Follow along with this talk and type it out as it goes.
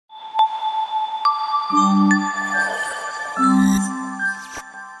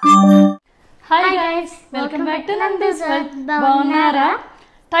Hi guys, welcome back to Nandu's world. బాగున్నారా?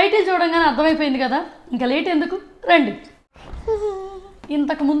 Title చూడంగానే అర్థమైపోయింది కదా, ఇంకా లేట్ ఎందుకు, రండి.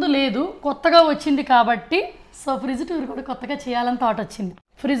 ఇంతకు ముందు లేదు, కొత్తగా వచ్చింది కాబట్టి సో ఫ్రిడ్జ్ టూర్ కూడా కొత్తగా చేయాలని థాట్ వచ్చింది.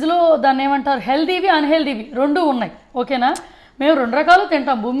 ఫ్రిడ్జ్లో దాన్ని ఏమంటారు, హెల్దీవి అన్హెల్దీవి రెండు ఉన్నాయి. ఓకేనా? మేము రెండు రకాలు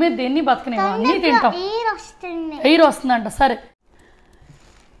తింటాం, భూమి మీద దేన్ని బతకనేమో అన్నీ తింటాం. ఎయిర్ వస్తుందంట. సరే,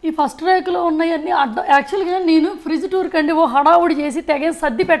 ఈ ఫస్ట్ ర్యాక్లో ఉన్నాయన్నీ అడ్డం. యాక్చువల్గా నేను ఫ్రిడ్జ్ టూర్ కండి ఓ హడావుడి చేసి తెగే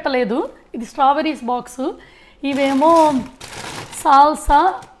సర్ది పెట్టలేదు. ఇది స్ట్రాబెరీస్ బాక్సు, ఇవేమో సాల్సా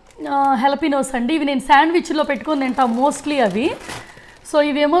హెలపినోస్ అండి. ఇవి నేను శాండ్విచ్లో పెట్టుకొని తింటాను మోస్ట్లీ అవి. సో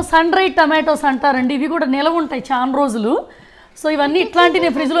ఇవేమో సన్ డ్రైడ్ టమాటోస్ అంటారండి, ఇవి కూడా నిలవ ఉంటాయి చాలా రోజులు. సో ఇవన్నీ ఇట్లాంటివి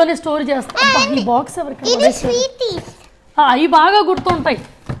నేను ఫ్రిడ్జ్లోనే స్టోర్ చేస్తాను. ఈ బాక్స్ ఎవరికి అవి బాగా గుర్తుంటాయి.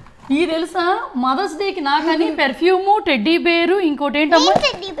 ఇవి తెలుసా, మదర్స్ డేకి నాకని పెర్ఫ్యూము, టెడ్డీ బేరు, ఇంకోటి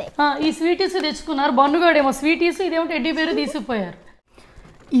ఏంటమ్మా ఈ స్వీటీస్ తెచ్చుకున్నారు. బన్నుగాడేమో స్వీటీస్, ఇదేమో టెడ్డీ బేరు తీసుకుపోయారు.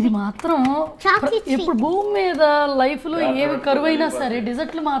 ఇది మాత్రం ఇప్పుడు భూమి మీద లైఫ్లో ఏవి కరువు అయినా సరే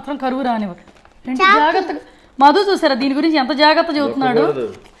డిజర్ట్లు మాత్రం కరువు రానివ్వరు. జాగ్రత్తగా మధు చూసారా దీని గురించి ఎంత జాగ్రత్త చెబుతున్నాడు.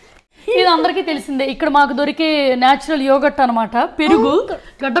 ఇది అందరికీ తెలిసిందే. ఇక్కడ మాకు దొరికే న్యాచురల్ యోగట్ అనమాట, పెరుగు,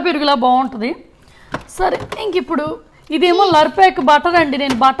 గడ్డ పెరుగులా బాగుంటుంది. సరే, ఇంక ఇప్పుడు ఇదేమో లర్పాక్ బటర్ అండి.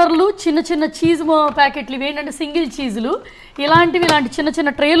 నేను బటర్లు, చిన్న చిన్న చీజ్ ప్యాకెట్లు, ఇవి ఏంటంటే సింగిల్ చీజులు, ఇలాంటివి ఇలాంటి చిన్న చిన్న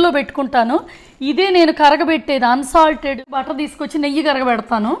ట్రేల్లో పెట్టుకుంటాను. ఇదే నేను కరగబెట్టేది, అన్సాల్టెడ్ బటర్ తీసుకొచ్చి నెయ్యి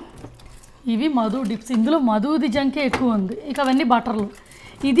కరగబెడతాను. ఇవి మధు డిప్స్, ఇందులో మధుది జంకే ఎక్కువ ఉంది. ఇక అవన్నీ బటర్లు.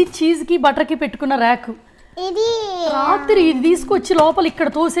 ఇది చీజ్కి బటర్కి పెట్టుకున్న ర్యాకు. రాత్రి ఇది తీసుకొచ్చి లోపల ఇక్కడ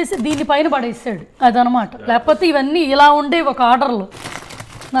తోసేసి దీని పైన పడేసాడు, అదనమాట. లేకపోతే ఇవన్నీ ఇలా ఉండేవి ఒక ఆర్డర్లో.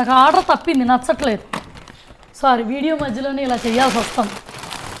 నాకు ఆర్డర్ తప్పింది, నచ్చట్లేదు. సారీ, వీడియో మధ్యలోనే ఇలా చేయాల్సి వస్తుంది.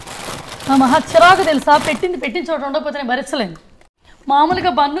 మహా చిరాకు తెలుసా, పెట్టిన చోట ఉండకపోతే నేను భరించలేను.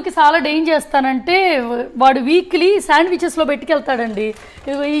 మామూలుగా బన్నుకి సాలడ్ ఏం చేస్తానంటే, వాడు వీక్లీ శాండ్విచెస్లో పెట్టుకెళ్తాడండి.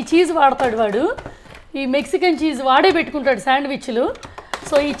 ఈ చీజ్ వాడతాడు వాడు, ఈ మెక్సికన్ చీజ్ వాడే పెట్టుకుంటాడు శాండ్విచ్లు.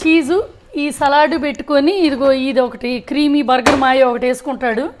 సో ఈ చీజు, ఈ సలాడ్ పెట్టుకొని ఇదిగో ఇది ఒకటి క్రీమీ బర్గర్ మాయ ఒకటి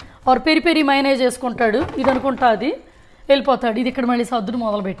వేసుకుంటాడు, ఆర్ పెరి పెరి మైనేజ్ వేసుకుంటాడు. ఇది అనుకుంటా అది వెళ్ళిపోతాడు. ఇది ఇక్కడ మళ్ళీ సర్దుడు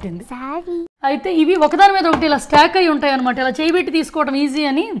మొదలు పెట్టింది. అయితే ఇవి ఒకదాని మీద ఒకటి ఇలా స్టాక్ అయి ఉంటాయి అనమాట, ఇలా చేయబెట్టి తీసుకోవడం ఈజీ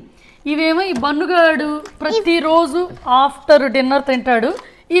అని. ఇవేమో ఈ బన్నుగాడు ప్రతిరోజు ఆఫ్టర్ డిన్నర్ తింటాడు.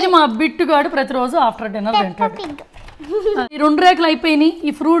 ఇది మా బిట్టుగాడు ప్రతిరోజు ఆఫ్టర్ డిన్నర్ తింటాడు. ఈ రెండు రేకులు అయిపోయినాయి.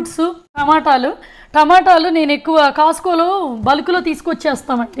 ఈ ఫ్రూట్స్, టమాటాలు నేను ఎక్కువ కాస్కోలో బల్క్లో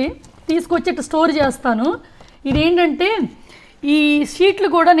తీసుకొచ్చేస్తామండి, తీసుకొచ్చి స్టోర్ చేస్తాను. ఇదేంటంటే ఈ షీట్లు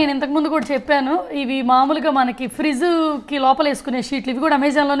కూడా నేను ఇంతకుముందు కూడా చెప్పాను, ఇవి మామూలుగా మనకి ఫ్రిడ్జ్కి లోపల వేసుకునే షీట్లు, ఇవి కూడా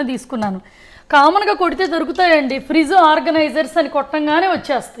అమెజాన్లోనే తీసుకున్నాను. కామన్గా కొడితే దొరుకుతాయండి, ఫ్రిడ్జ్ ఆర్గనైజర్స్ అని కొట్టంగానే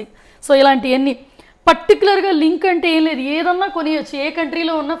వచ్చేస్తాయి. సో ఇలాంటివన్నీ పర్టికులర్గా లింక్ అంటే ఏం లేదు, ఏదన్నా కొనియచ్చు. ఏ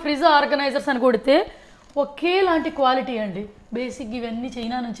కంట్రీలో ఉన్న ఫ్రిడ్జ్ ఆర్గనైజర్స్ అని కొడితే ఒకేలాంటి క్వాలిటీ అండి. బేసిక్ ఇవన్నీ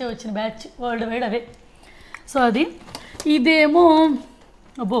చైనా నుంచే వచ్చిన బ్యాచ్, వరల్డ్ వైడ్ అవే. సో అది. ఇదేమో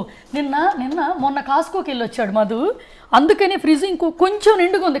అబ్బో, మొన్న కాస్కోకి వెళ్ళి వచ్చాడు మధు, అందుకని ఫ్రిడ్జ్ ఇంకో కొంచెం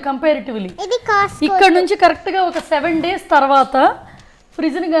నిండుగా ఉంది కంపారిటివ్లీ. ఇక్కడ నుంచి కరెక్ట్గా ఒక 7 days తర్వాత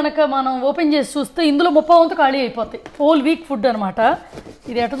ఫ్రిడ్జ్ని కనుక మనం ఓపెన్ చేసి చూస్తే ఇందులో 30% ఖాళీ అయిపోతాయి. హోల్ వీక్ ఫుడ్ అనమాట.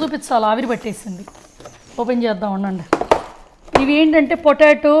 ఇది ఎట చూపించాలి, ఆవిరి పట్టేసింది. ఓపెన్ చేద్దాం ఉండండి. ఇవి ఏంటంటే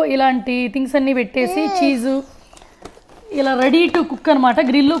పొటాటో, ఇలాంటి థింగ్స్ అన్నీ పెట్టేసి చీజు, ఇలా రెడీ టు కుక్ అనమాట.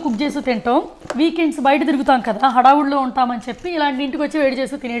 గ్రిల్లో కుక్ చేసి తింటాం. వీకెండ్స్ బయట తిరుగుతాం కదా, హడావుడిలో ఉంటామని చెప్పి ఇలాంటి ఇంటికి వచ్చి వేడి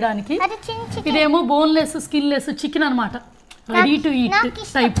చేసి తినేయడానికి. ఇదేమో బోన్లెస్, స్కిన్లెస్ చికెన్ అనమాట, రెడీ టు ఈట్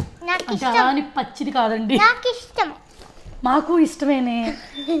టైప్. అంటే అలాని పచ్చిది కాదండి, మాకు ఇష్టమేనే.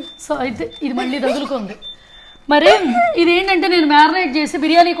 సో అయితే ఇది మళ్ళీ తగులుకుంది. మరి ఇదేంటంటే నేను మ్యారినేట్ చేసి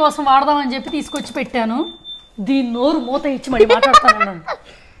బిర్యానీ కోసం వాడదామని చెప్పి తీసుకొచ్చి పెట్టాను. దీని నోరు మూత ఇచ్చి మళ్ళీ మాట్లాడతాను.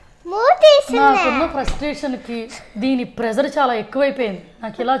 నాకున్న ఫ్రస్ట్రేషన్కి దీని ప్రెజర్ చాలా ఎక్కువైపోయింది.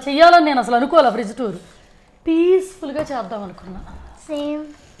 నాకు ఇలా చెయ్యాలని నేను అసలు అనుకోవాలి. ఫ్రిడ్జ్ టూర్ పీస్ఫుల్గా చేద్దాం అనుకున్నా.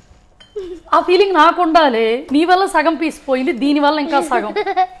 ఆ ఫీలింగ్ నాకు ఉండాలి. నీ వల్ల సగం పీస్ పోయింది, దీనివల్ల ఇంకా సగం.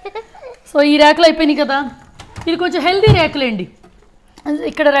 సో ఈ ర్యాకులు అయిపోయినాయి కదా. ఇది కొంచెం హెల్దీ ర్యాకులేండి.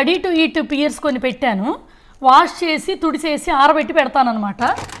 ఇక్కడ రెడీ టు ఈట్ పియర్స్ కొన్ని పెట్టాను, వాష్ చేసి తుడిసేసి ఆరబెట్టి పెడతానమాట.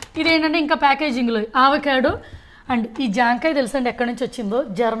 ఇదేంటంటే ఇంకా ప్యాకేజింగ్లో ఆవకాడో అండ్ ఈ జాంకాయ తెలుసండి ఎక్కడి నుంచి వచ్చిందో,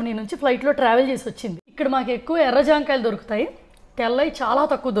 జర్మనీ నుంచి ఫ్లైట్లో ట్రావెల్ చేసి వచ్చింది. ఇక్కడ మాకు ఎక్కువ ఎర్ర జాంకాయలు దొరుకుతాయి, తెల్లవి చాలా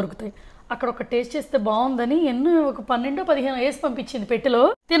తక్కువ దొరుకుతాయి. అక్కడ ఒక టేస్ట్ చేస్తే బాగుందని ఎన్నో ఒక 12-15 వేసి పంపించింది పెట్టెలో.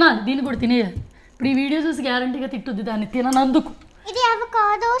 తినాలి, దీన్ని కూడా తినేయాలి. ఇప్పుడు ఈ వీడియో చూసి గ్యారంటీగా తిట్టుద్ది దాన్ని తిననందుకు.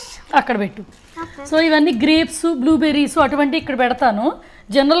 అక్కడ పెట్టు. సో ఇవన్నీ గ్రేప్స్, బ్లూబెర్రీస్ అటువంటి ఇక్కడ పెడతాను.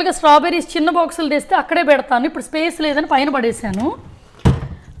 జనరల్గా స్ట్రాబెర్రీస్ చిన్న బాక్సులు తెస్తే అక్కడే పెడతాను. ఇప్పుడు స్పేస్ లేదని పైన పడేసాను.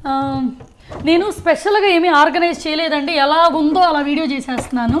 నేను స్పెషల్గా ఏమీ ఆర్గనైజ్ చేయలేదండి, ఎలా ఉందో అలా వీడియో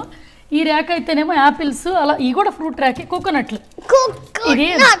చేసేస్తున్నాను. ఈ ర్యాక్ అయితేనేమో యాపిల్స్ అలా ఇవి కూడా ఫ్రూట్ ర్యాక్ కోకోనట్లు ఇది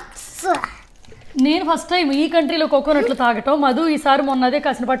నేను ఫస్ట్ టైం ఈ కంట్రీలో కోకోనట్లు తాగటం మధు ఈసారి మొన్న అదే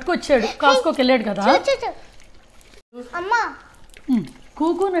కాసిన పట్టుకొచ్చాడు కాస్కోకి వెళ్ళాడు కదా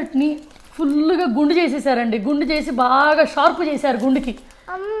కోకోనట్ని ఫుల్గా గుండు చేసేసారండి గుండు చేసి బాగా షార్ప్ చేశారు గుండుకి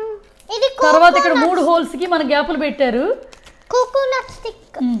తర్వాత ఇక్కడ 3 హోల్స్కి మన గ్యాపులు పెట్టారు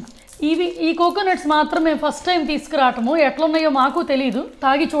ఇవి ఈ కోకోనట్స్ మాత్రం మేము ఫస్ట్ టైం తీసుకురావటము ఎట్లున్నాయో మాకు తెలియదు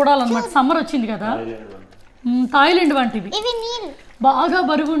తాగి చూడాలన్నమాట సమ్మర్ వచ్చింది కదా థాయిలాండ్ వంటివి బాగా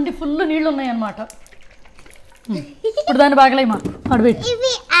బరువు ఉండి ఫుల్ నీళ్ళు ఉన్నాయి అన్నమాట ఇప్పుడు దాన్ని బాగలే మాకు అడబెట్టి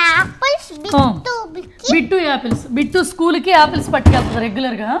బిట్టు యాపిల్స్ బిట్టు స్కూల్కి యాపిల్స్ పట్టుకెళ్తుంది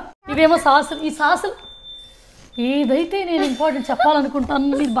రెగ్యులర్గా ఇవేమో సాసులు ఈ సాసులు ఏదైతే నేను ఇంపార్టెంట్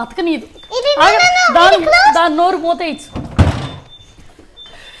చెప్పాలనుకుంటాను మీరు బతకనీదు దాని నోరు మూతేయచ్చు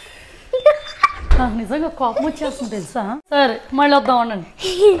నాకు నిజంగా కోపం వచ్చేస్తుంది తెలుసా సరే మళ్ళీ వద్దాం అనండి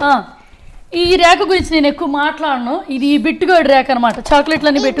ఈ ర్యాక్ గురించి నేను ఎక్కువ మాట్లాడను ఇది బిట్టుగాడి ర్యాక్ అనమాట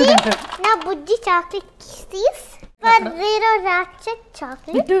చాక్లెట్లన్నీ పెట్టు తింటాడు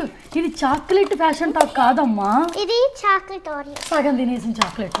ఇది చాక్లెట్ ఫ్యాషన్ టాప్ కాదమ్మా ఇది చాక్లెట్ సగం తినేసిన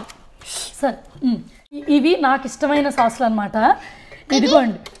చాక్లెట్ సరే ఇవి నాకు ఇష్టమైన సాసులు అనమాట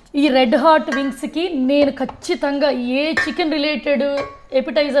ఇదిగోండి ఈ రెడ్ హాట్ వింగ్స్కి నేను ఖచ్చితంగా ఏ చికెన్ రిలేటెడ్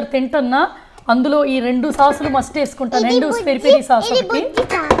ఎపిటైజర్ తింటున్నా అందులో ఈ 2 సాసులు మస్ట్ వేసుకుంటాను 2 పెరి పెరి సాస్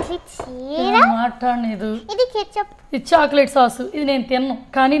మాట్లాడలేదు ఇది చాక్లెట్ సాసు ఇది నేను తిన్నాను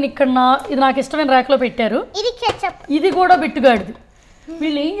కానీ ఇక్కడ ఇది నాకు ఇష్టమైన ర్యాక్లో పెట్టారు ఇది కూడా బిట్టుగాడిది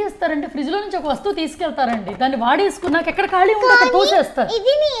వీళ్ళు ఏం చేస్తారంటే ఫ్రిడ్జ్లో నుంచి ఒక వస్తువు తీసుకెళ్తారండి దాన్ని వాడేసుకున్నాక ఎక్కడ ఖాళీ ఉంటే అక్కడ తోసేస్తారు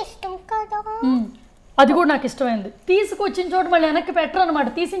అది కూడా నాకు ఇష్టమైంది తీసుకొచ్చిన చోట మళ్ళీ వెనక్కి పెట్టరు అనమాట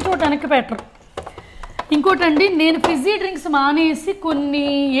తీసిన చోట వెనక్కి పెట్టరు ఇంకోటండి నేను ఫిజ్జీ డ్రింక్స్ మానేసి కొన్ని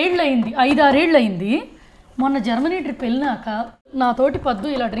ఏళ్ళు అయింది 5-6 ఏళ్ళు అయింది మొన్న జర్మనీ ట్రిప్ వెళ్ళినాక నాతోటి పద్దు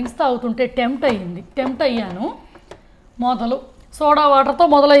ఇలా డ్రింక్స్ తాగుతుంటే టెంప్ట్ అయ్యాను మొదలు సోడా వాటర్తో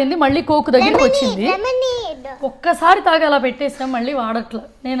మొదలైంది మళ్ళీ కోక్ దగ్గరికి వచ్చింది ఒక్కసారి తాగి అలా పెట్టేసాం మళ్ళీ వాడట్లా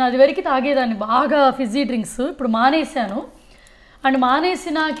నేను అది వరకు తాగేదాన్ని బాగా ఫిజ్జీ డ్రింక్స్ ఇప్పుడు మానేశాను అండ్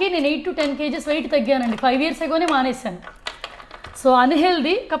మానేసినాకి నేను 8 to 10 kgs వెయిట్ తగ్గానండి 5 years agoనే మానేశాను సో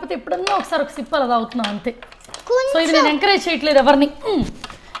అన్హెల్దీ కాకపోతే ఎప్పుడన్నా ఒకసారి ఒక సిప్ అలా తాగుతున్నాను అంతే సో ఇది నేను ఎంకరేజ్ చేయట్లేదు ఎవరిని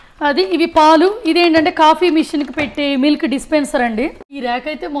అది ఇవి పాలు ఇదేంటంటే కాఫీ మిషన్కి పెట్టే మిల్క్ డిస్పెన్సర్ అండి ఈ ర్యాక్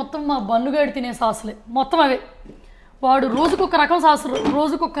అయితే మొత్తం మా బన్నుగాడి తినే సాసులే మొత్తం అవే వాడు రోజుకొక రకం సాసు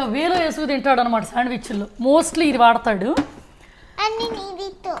రోజుకొక వేలో వేసుకు తింటాడు అనమాట శాండ్విచ్ల్లో మోస్ట్లీ ఇది వాడతాడు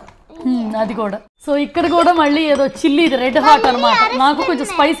అది కూడా సో ఇక్కడ కూడా మళ్ళీ ఏదో చిల్లీ ఇది రెడ్ హాట్ అనమాట నాకు కొంచెం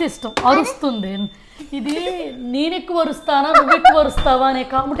స్పైస్ ఇష్టం అరుస్తుంది ఇది నేను ఎక్కువ వరుస్తానా నువ్వు ఎక్కువ వరుస్తావా అనే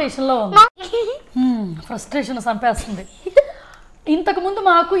కాంపిటీషన్లో ఉంది ఫ్రస్ట్రేషన్ చంపేస్తుంది ఇంతకుముందు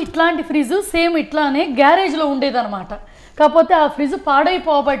మాకు ఇట్లాంటి ఫ్రిడ్జ్ సేమ్ ఇట్లానే గ్యారేజ్లో ఉండేదన్నమాట కాకపోతే ఆ ఫ్రిడ్జ్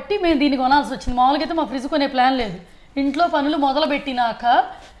పాడైపోబట్టి మేము దీన్ని కొనాల్సి వచ్చింది మామూలుగా అయితే మా ఫ్రిడ్జ్ కొనే ప్లాన్ లేదు ఇంట్లో పనులు మొదలుపెట్టినాక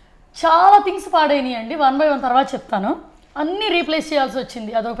చాలా థింగ్స్ పాడైనాయండి 1 by 1 తర్వాత చెప్తాను అన్నీ రీప్లేస్ చేయాల్సి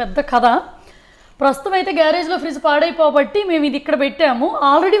వచ్చింది అదొక పెద్ద కథ ప్రస్తుతం అయితే గ్యారేజ్లో ఫ్రిడ్జ్ పాడైపోబట్టి మేము ఇది ఇక్కడ పెట్టాము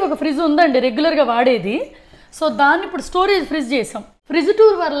ఆల్రెడీ ఒక ఫ్రిడ్జ్ ఉందండి రెగ్యులర్గా వాడేది సో దాన్ని ఇప్పుడు స్టోరేజ్ ఫ్రిడ్జ్ చేసాం ఫ్రిడ్జ్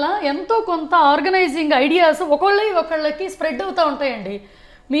టూర్ వల్ల ఎంతో కొంత ఆర్గనైజింగ్ ఐడియాస్ ఒకళ్ళకి స్ప్రెడ్ అవుతూ ఉంటాయండి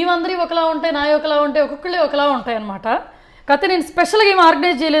మేమందరి ఒకలా ఉంటాయి నా ఒకలా ఉంటాయి ఒక్కొక్కళ్ళే ఒకలా ఉంటాయి అనమాట కాకపోతే నేను స్పెషల్గా ఏం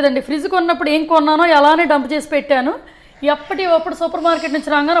ఆర్గనైజ్ చేయలేదండి ఫ్రిడ్జ్ కొన్నప్పుడు ఏం కొన్నానో అలానే డంప్ చేసి పెట్టాను ఎప్పటికప్పుడు సూపర్ మార్కెట్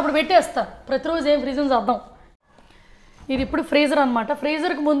నుంచి రాగానే అప్పుడు పెట్టేస్తాను ప్రతిరోజు ఏం ఫ్రిడ్జ్ అని అర్థం ఇది ఇప్పుడు ఫ్రీజర్ అనమాట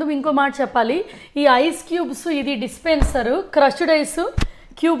ఫ్రీజర్కి ముందు ఇంకో మాట చెప్పాలి ఈ ఐస్ క్యూబ్స్ ఇది dispenser crushed ice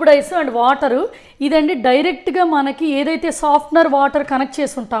cubed ice and water ఇదండి డైరెక్ట్గా మనకి ఏదైతే సాఫ్ట్నర్ వాటర్ కనెక్ట్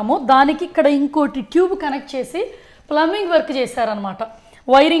చేసి ఉంటామో దానికి ఇక్కడ ఇంకోటి ట్యూబ్ కనెక్ట్ చేసి ప్లంబింగ్ వర్క్ చేశారనమాట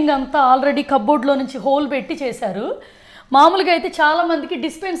వైరింగ్ అంతా ఆల్రెడీ కబ్బోర్డ్లో నుంచి హోల్ పెట్టి చేశారు మామూలుగా అయితే చాలామందికి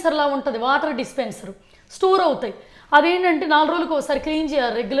డిస్పెన్సర్లా ఉంటుంది వాటర్ డిస్పెన్సర్ స్టోర్ అవుతాయి అదేంటంటే 4 రోజులకు ఒకసారి క్లీన్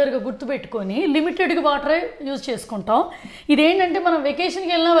చేయాలి రెగ్యులర్గా గుర్తుపెట్టుకొని లిమిటెడ్గా వాటరే యూజ్ చేసుకుంటాం ఇదేంటంటే మనం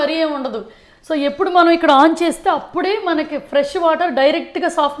వెకేషన్కి వెళ్ళినా వరి ఏమి ఉండదు సో ఎప్పుడు మనం ఇక్కడ ఆన్ చేస్తే అప్పుడే మనకి ఫ్రెష్ వాటర్ డైరెక్ట్గా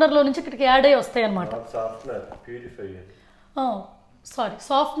సాఫ్ట్నర్లో నుంచి ఇక్కడికి యాడ్ అయ్యి వస్తాయి అన్నమాట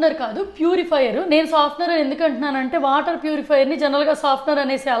సాఫ్ట్నర్ కాదు ప్యూరిఫైయర్ నేను సాఫ్ట్నర్ ఎందుకు అంటున్నానంటే వాటర్ ప్యూరిఫైయర్ని జనరల్గా సాఫ్ట్నర్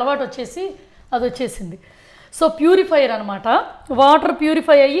అనేసి అలవాటు వచ్చేసి అది వచ్చేసింది సో ప్యూరిఫైయర్ అనమాట వాటర్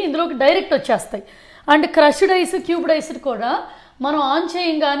ప్యూరిఫై అయ్యి ఇందులోకి డైరెక్ట్ వచ్చేస్తాయి and crushed ice cubed ice కూడా మనం ఆన్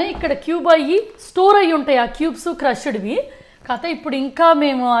చేయగానే ఇక్కడ క్యూబ్ అయ్యి స్టోర్ అయ్యి ఉంటాయి ఆ క్యూబ్స్ క్రష్డ్వి కాకపోతే ఇప్పుడు ఇంకా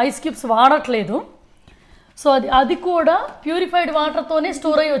మేము ఐస్ క్యూబ్స్ వాడట్లేదు సో అది కూడా ప్యూరిఫైడ్ వాటర్తోనే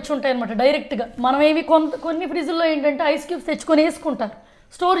స్టోర్ అయ్యి వచ్చి ఉంటాయి అనమాట డైరెక్ట్గా మనం ఏమి కొన్ని ఫ్రిడ్జ్లో ఏంటంటే ఐస్ క్యూబ్స్ తెచ్చుకొని వేసుకుంటారు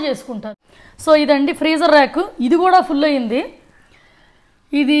స్టోర్ చేసుకుంటారు సో ఇదండి ఫ్రీజర్ ర్యాక్ ఇది కూడా ఫుల్ అయ్యింది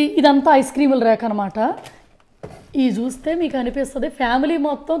ఇదంతా ఐస్ క్రీముల ర్యాక్ అనమాట ఈ చూస్తే మీకు అనిపిస్తుంది ఫ్యామిలీ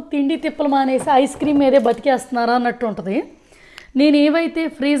మొత్తం తిండి తిప్పలు మానేసి ఐస్ క్రీమ్ మీదే బతికేస్తున్నారా అన్నట్టు ఉంటుంది. నేను ఏవైతే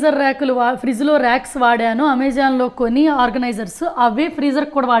ఫ్రిడ్జ్లో ర్యాక్స్ వాడానో అమెజాన్లో కొని ఆర్గనైజర్స్ అవే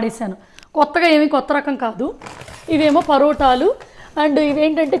ఫ్రీజర్కి కూడా వాడేసాను. కొత్తగా ఏమీ కొత్త రకం కాదు. ఇవేమో పరోటాలు అండ్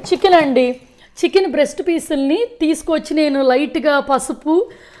ఇవేంటంటే చికెన్ అండి. చికెన్ బ్రెస్ట్ పీసుల్ని తీసుకొచ్చి నేను లైట్గా పసుపు,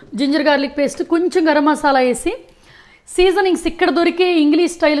 జింజర్ గార్లిక్ పేస్ట్, కొంచెం గరం మసాలా వేసి సీజనింగ్స్ ఇక్కడ దొరికే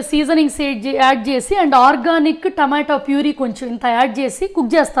ఇంగ్లీష్ స్టైల్ సీజనింగ్స్ యాడ్ చేసి అండ్ ఆర్గానిక్ టమాటో ప్యూరీ కొంచెం ఇంత యాడ్ చేసి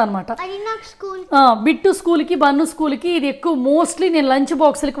కుక్ చేస్తాను అనమాట. బిట్టు స్కూల్కి, బన్ను స్కూల్కి ఇది ఎక్కువ మోస్ట్లీ నేను లంచ్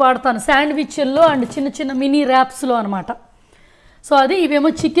బాక్సులకి వాడతాను, శాండ్విచ్ల్లో అండ్ చిన్న చిన్న మినీ ర్యాప్స్లో అనమాట. సో అది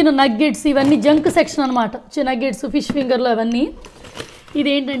ఇవేమో చికెన్ నగ్గెట్స్, ఇవన్నీ జంక్ సెక్షన్ అనమాట. నగ్గెట్స్, ఫిష్ ఫింగర్లు అవన్నీ.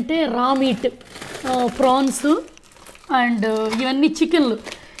 ఇదేంటంటే రా మీట్, ప్రాన్స్ అండ్ ఇవన్నీ చికెన్లు.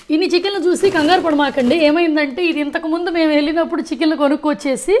 ఇన్ని చికెన్లు చూసి కంగారు పడమాకండి. ఏమైందంటే ఇది ఇంతకుముందు మేము వెళ్ళినప్పుడు చికెన్లు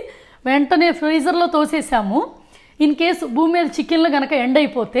కొనుక్కొచ్చేసి వెంటనే ఫ్రీజర్లో తోసేసాము. ఇన్ కేసు భూమి మీద చికెన్లు కనుక ఎండ్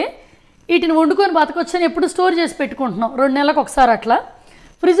అయిపోతే వీటిని వండుకొని బతకొచ్చని ఎప్పుడు స్టోర్ చేసి పెట్టుకుంటున్నాం 2 నెలలకు ఒకసారి అట్లా.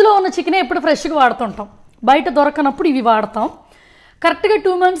 ఫ్రిడ్జ్లో ఉన్న చికెనే ఎప్పుడు ఫ్రెష్గా వాడుతుంటాం, బయట దొరకనప్పుడు ఇవి వాడతాం. కరెక్ట్గా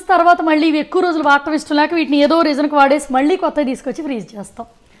 2 months తర్వాత మళ్ళీ ఇవి ఎక్కువ రోజులు వాడటం ఇష్టం లేక వీటిని ఏదో రీజన్కి వాడేసి మళ్ళీ కొత్తగా తీసుకొచ్చి ఫ్రీజ్ చేస్తాం.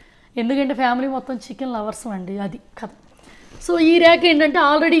 ఎందుకంటే ఫ్యామిలీ మొత్తం చికెన్ లవర్స్ అండి, అది కథ. సో ఈ ర్యాక్ ఏంటంటే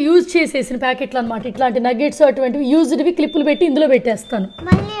ఆల్రెడీ యూజ్ చేసేసిన ప్యాకెట్లు అనమాట. ఇట్లాంటి నగ్గెట్స్ అటువంటివి యూజ్డ్వి క్లిప్పులు పెట్టి ఇందులో పెట్టేస్తాను.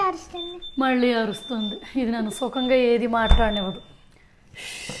 మళ్ళీ అరుస్తుంది. ఇది నన్ను సుఖంగా ఏది మాట్లాడనివ్వదు.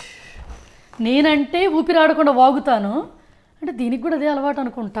 నేనంటే ఊపిరాడకుండా వాగుతాను, అంటే దీనికి కూడా అదే అలవాటు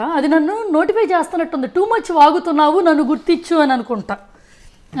అనుకుంటా. అది నన్ను నోటిఫై చేస్తున్నట్టుంది, టూ మచ్ వాగుతున్నావు, నన్ను గుర్తించు అని అనుకుంటా.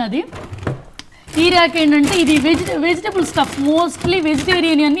 అది ఈ ర్యాక్ ఏంటంటే ఇది వెజిటబుల్ స్టఫ్, మోస్ట్లీ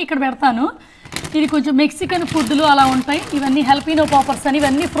వెజిటేరియన్ అని ఇక్కడ పెడతాను. ఇది కొంచెం మెక్సికన్ ఫుడ్లు అలా ఉంటాయి. ఇవన్నీ హెల్పినో పాపర్స్ అని,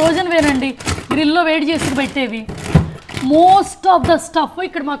 ఇవన్నీ ఫ్రోజన్ వేనండి, గ్రిల్లో వేడి చేసి పెట్టేవి. మోస్ట్ ఆఫ్ ద స్టఫ్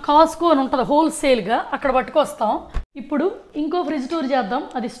ఇక్కడ మా కాస్కో అని ఉంటుంది హోల్సేల్గా, అక్కడ పట్టుకొస్తాం. ఇప్పుడు ఇంకో ఫ్రిడ్జ్ టూర్ చేద్దాం.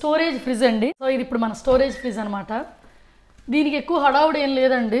 అది స్టోరేజ్ ఫ్రిడ్జ్ అండి. సో ఇది ఇప్పుడు మన స్టోరేజ్ ఫ్రిడ్జ్ అనమాట. దీనికి ఎక్కువ హడావుడు ఏం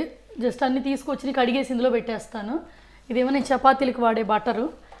లేదండి, జస్ట్ అన్నీ తీసుకొచ్చి కడిగేసి ఇందులో పెట్టేస్తాను. ఇదేమో నేను చపాతీలకు వాడే బటరు,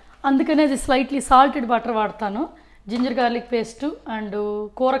 అందుకనే అది స్లైట్లీ సాల్టెడ్ బటర్ వాడతాను. జింజర్ గార్లిక్ పేస్టు అండ్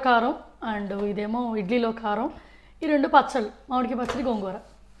కూర కారం అండ్ ఇదేమో ఇడ్లీలో కారం. ఈ 2 పచ్చళ్ళు, మామిడికాయ పచ్చడి, గోంగూర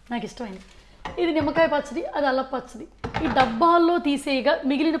నాకు ఇష్టమైంది. ఇది నిమ్మకాయ పచ్చడి, అది అల్లం పచ్చడి. ఈ డబ్బాల్లో తీసేయగా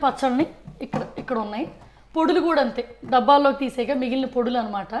మిగిలిన పచ్చళ్ళని ఇక్కడ ఉన్నాయి. పొడులు కూడా అంతే, డబ్బాల్లోకి తీసేయగా మిగిలిన పొడులు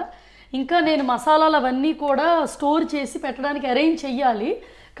అనమాట. ఇంకా నేను మసాలాలు అవన్నీ కూడా స్టోర్ చేసి పెట్టడానికి అరేంజ్ చెయ్యాలి.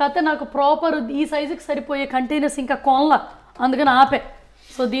 కాకపోతే నాకు ప్రాపర్ ఈ సైజుకి సరిపోయే కంటైనర్స్ ఇంకా కొనలా, అందుకని ఆపే.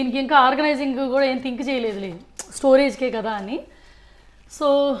 సో దీనికి ఇంకా ఆర్గనైజింగ్ కూడా ఏం థింక్ చేయలేదు, స్టోరేజ్కే కదా అని. సో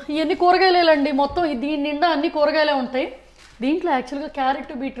ఇవన్నీ కూరగాయలేండి, మొత్తం దీని నిండా అన్ని కూరగాయలే ఉంటాయి. దీంట్లో యాక్చువల్గా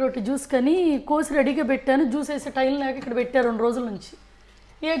క్యారెట్, బీట్రూట్ జ్యూస్ కానీ కోసి రెడీగా పెట్టాను. జ్యూస్ వేసే టైం లేక ఇక్కడ పెట్టారు 2 రోజుల నుంచి.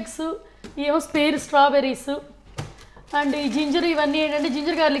 ఎగ్స్, ఏమో స్పేర్ స్ట్రాబెర్రీస్ అండ్ ఈ జింజర్, ఇవన్నీ ఏంటంటే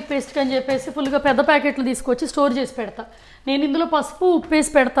జింజర్ గార్లిక్ పేస్ట్ అని చెప్పేసి ఫుల్గా పెద్ద ప్యాకెట్లు తీసుకొచ్చి స్టోర్ చేసి పెడతా. నేను ఇందులో పసుపు, ఉప్పు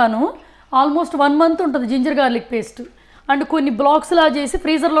వేసి పెడతాను. ఆల్మోస్ట్ 1 month ఉంటుంది జింజర్ గార్లిక్ పేస్ట్. అండ్ కొన్ని బ్లాక్స్లా చేసి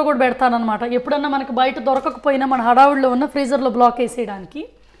ఫ్రీజర్లో కూడా పెడతాను అనమాట. ఎప్పుడన్నా మనకు బయట దొరకకపోయినా మన హడావుడిలో ఉన్న ఫ్రీజర్లో బ్లాక్ వేసేయడానికి.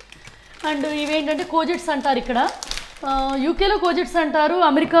 అండ్ ఇవేంటంటే కోజెట్స్ అంటారు, ఇక్కడ యూకేలో కోజెట్స్ అంటారు,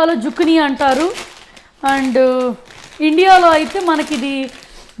 అమెరికాలో జుక్ని అంటారు. అండ్ ఇండియాలో అయితే మనకి ఇది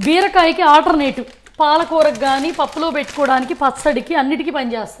బీరకాయకి ఆల్టర్నేటివ్, పాలకూరకు కానీ పప్పులో పెట్టుకోవడానికి, పచ్చడికి, అన్నిటికీ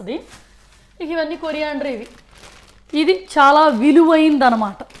పనిచేస్తుంది. ఇక ఇవన్నీ కొరియాండర్. ఇది చాలా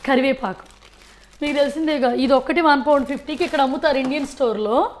విలువైందనమాట కరివేపాకు. మీకు తెలిసిందేగా, ఇది ఒక్కటి 1.50 ఇక్కడ అమ్ముతారు ఇండియన్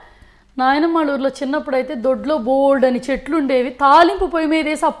స్టోర్లో. నాయనమ్మ వాళ్ళ ఊర్లో చిన్నప్పుడు అయితే దొడ్లో బోల్డ్ అని చెట్లు ఉండేవి, తాలింపు పొయ్యి మీద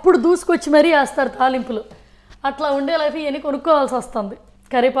వేసి అప్పుడు దూసుకొచ్చి మరీ వేస్తారు తాలింపులు. అట్లా ఉండే లైఫ్ ఇవన్నీ కొనుక్కోవాల్సి వస్తుంది,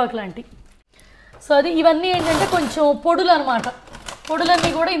 కరివేపాకు లాంటివి. సో అది ఇవన్నీ ఏంటంటే కొంచెం పొడులు అనమాట.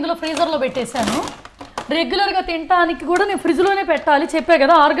 పొడులన్నీ కూడా ఇందులో ఫ్రీజర్లో పెట్టేశాను. రెగ్యులర్గా తినడానికి కూడా నేను ఫ్రిడ్జ్లోనే పెట్టాలి, చెప్పే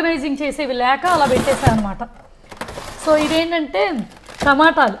కదా ఆర్గనైజింగ్ చేసేవి లేక అలా పెట్టేశాను అనమాట. సో ఇదేంటంటే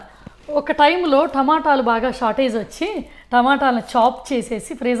టమాటాలు. ఒక టైంలో టమాటాలు బాగా షార్టేజ్ వచ్చి టమాటాలను చాప్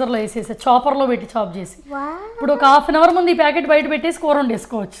చేసేసి ఫ్రీజర్లో వేసేసి చాపర్లో పెట్టి చాప్ చేసి ఇప్పుడు ఒక 1/2 hour ముందు ఈ ప్యాకెట్ బయట పెట్టేసి కూర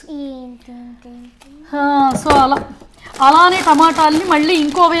వండేసుకోవచ్చు. సో అలానే టమాటాలని మళ్ళీ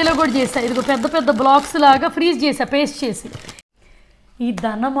ఇంకో వేలో కూడా చేసా. ఇది పెద్ద పెద్ద బ్లాక్స్ లాగా ఫ్రీజ్ చేసా, పేస్ట్ చేసి.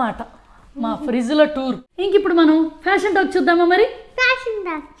 ఇదన్నమాట మా ఫ్రిడ్జ్లో టూర్. ఇంక ఇప్పుడు మనం ఫ్యాషన్ టాక్ చూద్దామా? మరి ఫ్యాషన్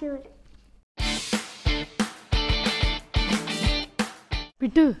టాక్ చూడు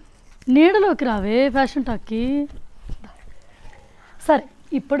పిట్టు, నీడలోకి రావే ఫ్యాషన్ టాక్కి. సరే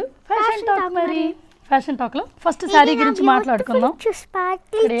ఇప్పుడు ఫ్యాషన్ టాక్. మరి ఫ్యాషన్ టాక్లో ఫస్ట్ శారీ గురించి మాట్లాడుకుందాం.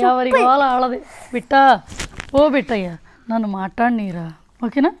 ఎవరి వాళ్ళ ఆడది బిట్టా, ఓ బిట్టయ్యా నన్ను మాట్లాడినీరా,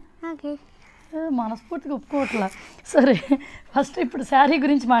 ఓకేనా? మనస్ఫూర్తిగా ఒప్పుకోవట్లా. సరే ఫస్ట్ ఇప్పుడు శారీ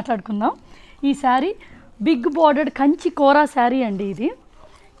గురించి మాట్లాడుకుందాం. ఈ శారీ బిగ్ బార్డర్డ్ కంచి కోరా శారీ అండి.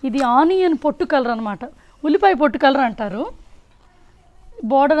 ఇది ఆనియన్ పొట్టు కలర్ అనమాట, ఉల్లిపాయ పొట్టు కలర్ అంటారు.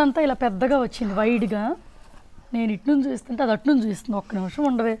 బార్డర్ అంతా ఇలా పెద్దగా వచ్చింది వైడ్గా. నేను ఇటు నుంచి చూస్తుంటే అది అటు నుంచి చూస్తుంది. ఒక్క నిమిషం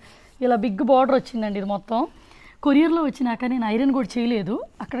ఉండవే. ఇలా బిగ్ బార్డర్ వచ్చిందండి. ఇది మొత్తం కొరియర్లో వచ్చినాక నేను ఐరన్ కూడా చేయలేదు,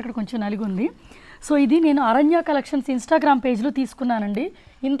 అక్కడక్కడ కొంచెం నలిగి ఉంది. సో ఇది నేను అరణ్య కలెక్షన్స్ ఇన్స్టాగ్రామ్ పేజ్లో తీసుకున్నానండి.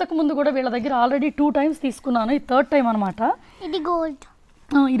 ఇంతకుముందు కూడా వీళ్ళ దగ్గర ఆల్రెడీ 2 times తీసుకున్నాను, ఇది 3rd time అనమాట. ఇది గోల్డ్,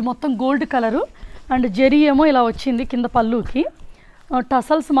 ఇది మొత్తం గోల్డ్ కలరు అండ్ జెరీ ఏమో ఇలా వచ్చింది కింద పళ్ళుకి.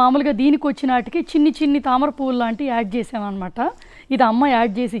 టసల్స్ మామూలుగా దీనికి వచ్చినాటికి చిన్ని చిన్ని తామర పువ్వులు లాంటివి యాడ్ చేసామన్నమాట. ఇది అమ్మ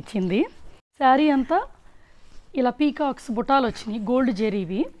యాడ్ చేసి ఇచ్చింది. శారీ అంతా ఇలా పీకాక్స్ బుటాలు వచ్చినాయి, గోల్డ్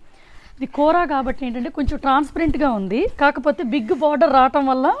జెరీవి. ఇది కోరా కాబట్టి ఏంటంటే కొంచెం ట్రాన్స్పరెంట్గా ఉంది, కాకపోతే బిగ్ బార్డర్ రావటం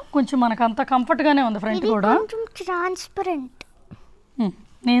వల్ల కొంచెం మనకు అంత కంఫర్ట్గానే ఉంది. ఫ్రంట్ కూడా ట్రాన్స్పరెంట్.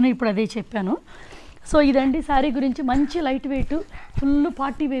 నేను ఇప్పుడు అదే చెప్పాను. సో ఇదండి శారీ గురించి. మంచి light weight full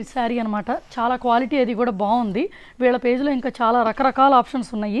party wear sari అనమాట. చాలా క్వాలిటీ అది కూడా బాగుంది. వీళ్ళ పేజ్లో ఇంకా చాలా రకరకాల ఆప్షన్స్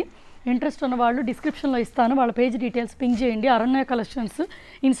ఉన్నాయి. ఇంట్రెస్ట్ ఉన్న వాళ్ళు డిస్క్రిప్షన్లో ఇస్తాను, వాళ్ళ పేజ్ డీటెయిల్స్ పింక్ చేయండి. అరణ్య కలెక్షన్స్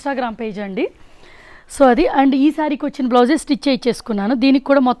ఇన్స్టాగ్రామ్ పేజ్ అండి. సో అది. అండ్ ఈ శారీకి వచ్చిన బ్లౌజే స్టిచ్ చేయించేసుకున్నాను. దీనికి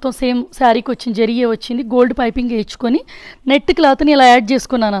కూడా మొత్తం సేమ్ శారీకి వచ్చిన జెరీయే వచ్చింది, గోల్డ్ పైపింగ్ వేయించుకొని నెట్ క్లాత్ని ఇలా యాడ్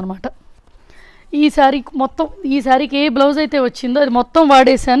చేసుకున్నాను అనమాట. ఈ శారీకి మొత్తం, ఈ శారీకి ఏ బ్లౌజ్ అయితే వచ్చిందో అది మొత్తం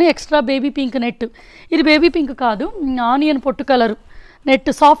వాడేసాను. ఎక్స్ట్రా బేబీ పింక్ నెట్, ఇది బేబీ పింక్ కాదు, ఆనియన్ పొట్టు colour net,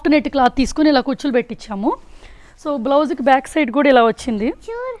 soft net cloth తీసుకుని ఇలా కుచ్చులు పెట్టించాము. సో బ్లౌజ్కి బ్యాక్ సైడ్ కూడా ఇలా వచ్చింది.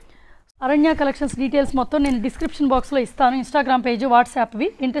 అరణ్య కలెక్షన్స్ డీటెయిల్స్ మొత్తం నేను డిస్క్రిప్షన్ బాక్స్లో ఇస్తాను, ఇన్స్టాగ్రామ్ పేజ్, వాట్సాప్వి.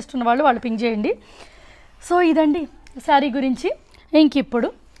 ఇంట్రెస్ట్ ఉన్న వాళ్ళు పింక్ చేయండి. సో ఇదండి శారీ గురించి. ఇంక ఇప్పుడు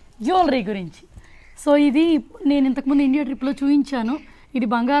జ్యువెలరీ గురించి. సో ఇది నేను ఇంతకుముందు ఇండియా ట్రిప్లో చూపించాను. ఇది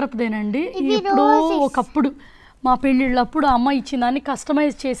బంగారపుదేనండి. ఎప్పుడో ఒకప్పుడు మా పెళ్ళిళ్ళప్పుడు అమ్మ ఇచ్చిన దాన్ని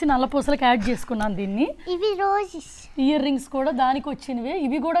కస్టమైజ్ చేసి నల్లపూసలకు యాడ్ చేసుకున్నాను దీన్ని. ఇవి రోజెస్. ఇయర్ రింగ్స్ కూడా దానికి వచ్చినవే,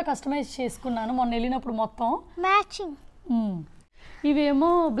 ఇవి కూడా కస్టమైజ్ చేసుకున్నాను మొన్న వెళ్ళినప్పుడు మొత్తం మ్యాచింగ్.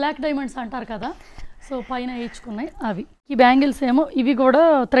 ఇవేమో బ్లాక్ డైమండ్స్ అంటారు కదా, సో పైన వేయించుకున్నాయి అవి. ఈ బ్యాంగిల్స్ ఏమో ఇవి కూడా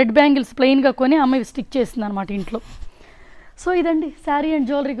థ్రెడ్ బ్యాంగిల్స్ ప్లెయిన్గా కొని అమ్మ ఇవి స్టిక్ చేసింది అనమాట ఇంట్లో. సో ఇదండి శారీ అండ్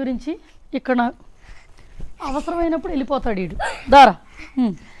జ్యువెలరీ గురించి. ఇక్కడ అవసరమైనప్పుడు వెళ్ళిపోతాడు వీడు దారా.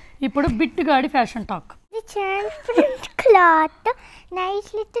 ఇప్పుడు బిట్టుగాడి ఫ్యాషన్ టాక్. ఇది ట్రాన్స్పరెంట్ క్లాత్, నైస్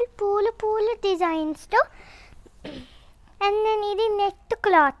లిటిల్ పూలు డిజైన్స్తో. అండ్ నేను ఇది నెట్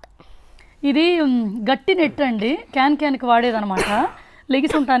క్లాత్. ఇది గట్టి నెట్ అండి, క్యాన్కి వాడేదనమాట.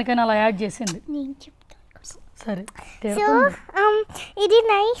 లెగిసి ఉండటానికైనా అలా యాడ్ చేసింది. నేను చెప్తాను సరే. సో ఇది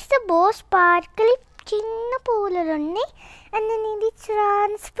నైస్ బో స్పార్కిల్ చిన్న పూలు ఉన్నాయి. అండ్ నేను ఇది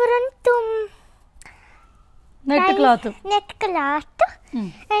ట్రాన్స్పరెంట్ నెట్ క్లాత్.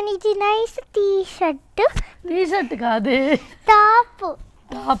 అండ్ ఇది నైస్ టీ షర్ట్ కాదే, టాప్.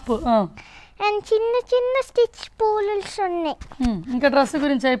 అండ్ చిన్న చిన్న స్టిచ్ పూలు ఉన్నాయి. ఇంకా డ్రెస్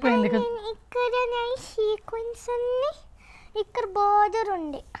గురించి అయిపోయింది కదా. ఇక్కడ నైస్ సీక్వెన్స్ ఉంది, ఇక్కడ బోర్డర్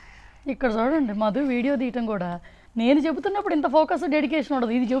ఉంది. ఇక్కడ చూడండి మధు వీడియో తీయటం కూడా నేను చెబుతున్నప్పుడు ఇంత ఫోకస్ డెడికేషన్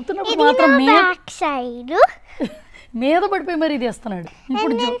ఉండదు, ఇది చెబుతున్నప్పుడు మాత్రం మీద పడిపోయి మరి ఇది వేస్తున్నాడు.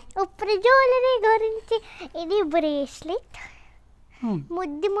 ఇప్పుడు జ్యువెలరీ గురించి ఇది బ్రేస్లెట్,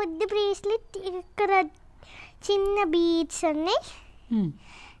 ముద్దు బ్రేస్లెట్. ఇక్కడ చిన్న బీడ్స్ ఉన్నాయి.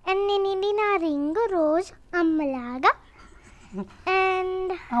 అండ్ నేను ఇది నా రింగ్ రోజ్ అమ్మలాగా.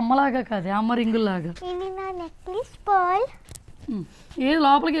 అండ్ అమ్మలాగా కాదు, అమ్మ రింగులాగా. ఇది నా నెక్లెస్ పర్ల్. ఏది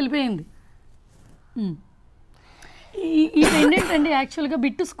లోపలికి వెళ్ళిపోయింది. ఈ పెండెంట్ అండి యాక్చువల్గా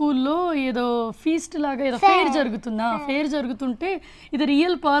బిట్టు స్కూల్లో ఏదో ఫీస్ట్ లాగా ఏదో ఫెయిర్ జరుగుతుంటే ఇది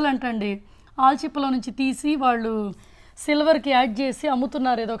రియల్ పర్ల్ అంటండి. ఆల్చిప్పలో నుంచి తీసి వాళ్ళు సిల్వర్కి యాడ్ చేసి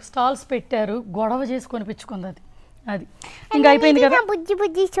అమ్ముతున్నారు. ఏదో ఒక స్టాల్స్ పెట్టారు, గొడవ చేసి కొనిపించుకుంది అది ఇంకా అయిపోయింది కదా. బుజ్జి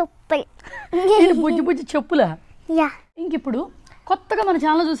చెప్పులా. ఇంక ఇప్పుడు కొత్తగా మన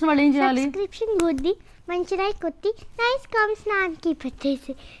ఛానల్ చూసిన వాళ్ళు ఏం చేయాలి? సబ్స్క్రిప్షన్ కొద్ది మంచి లైక్ కొట్టి నైస్ కామెంట్స్ నాకి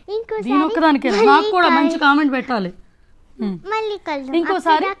పెట్టేసి దీని ఒక్కదానికే నాకు కూడా మంచి కామెంట్ పెట్టాలి. మళ్ళీ కలుద్దాం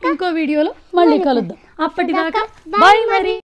ఇంకోసారి ఇంకో వీడియోలో మళ్ళీ కలుద్దాం. అప్పటిదాకా బాయ్ మరి.